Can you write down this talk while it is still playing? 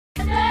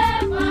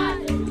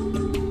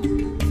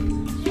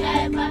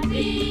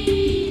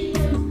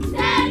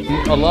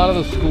A lot of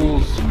the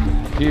schools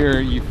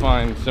here, you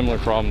find similar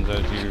problems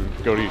as you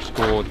go to your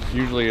school. It's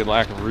usually a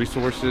lack of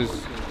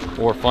resources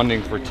or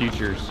funding for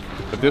teachers.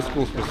 But this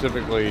school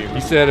specifically,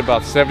 he said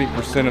about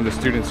 70% of the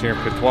students here in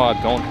Patois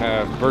don't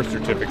have birth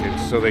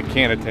certificates, so they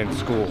can't attend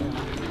school.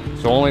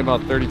 So only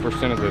about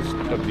 30%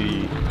 of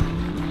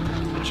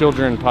the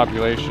children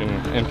population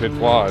in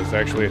Patois is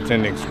actually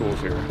attending schools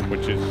here,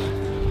 which is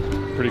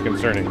pretty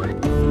concerning.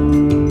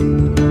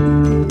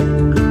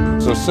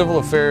 So civil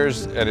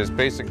affairs at its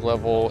basic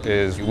level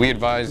is we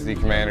advise the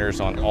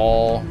commanders on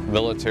all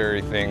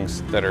military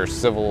things that are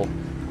civil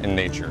in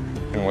nature.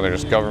 And whether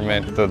it's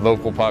government, the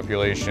local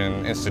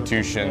population,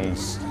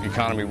 institutions,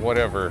 economy,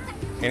 whatever,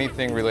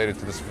 anything related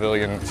to the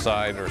civilian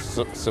side or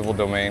civil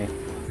domain.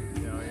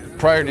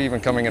 Prior to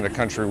even coming into the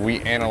country, we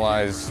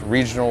analyze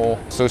regional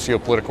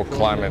socio-political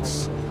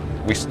climates.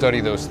 We study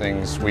those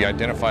things, we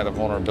identify the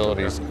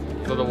vulnerabilities.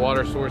 So the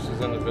water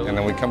sources in the village? And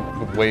then we come up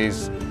with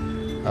ways,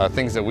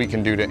 things that we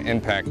can do to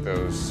impact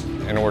those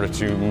in order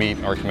to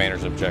meet our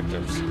commander's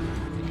objectives.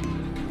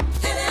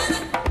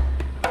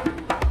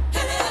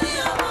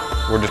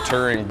 We're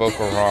deterring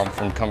Boko Haram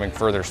from coming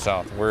further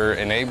south. We're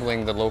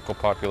enabling the local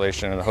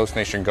population and the host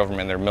nation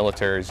government and their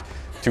militaries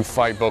to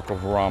fight Boko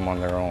Haram on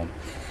their own.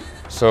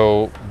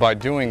 So by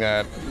doing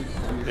that,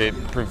 it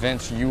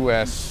prevents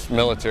U.S.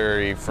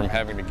 military from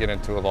having to get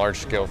into a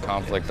large-scale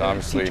conflict,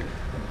 obviously.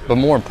 But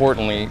more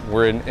importantly,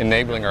 we're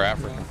enabling our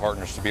African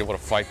partners to be able to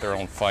fight their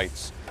own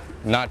fights,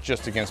 not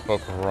just against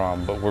Boko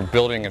Haram, but we're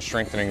building and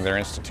strengthening their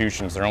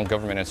institutions, their own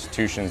government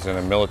institutions and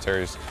their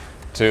militaries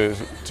to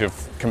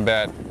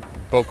combat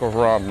Boko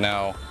Haram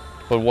now,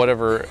 but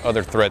whatever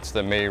other threats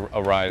that may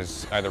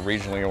arise either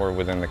regionally or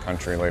within the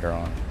country later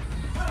on.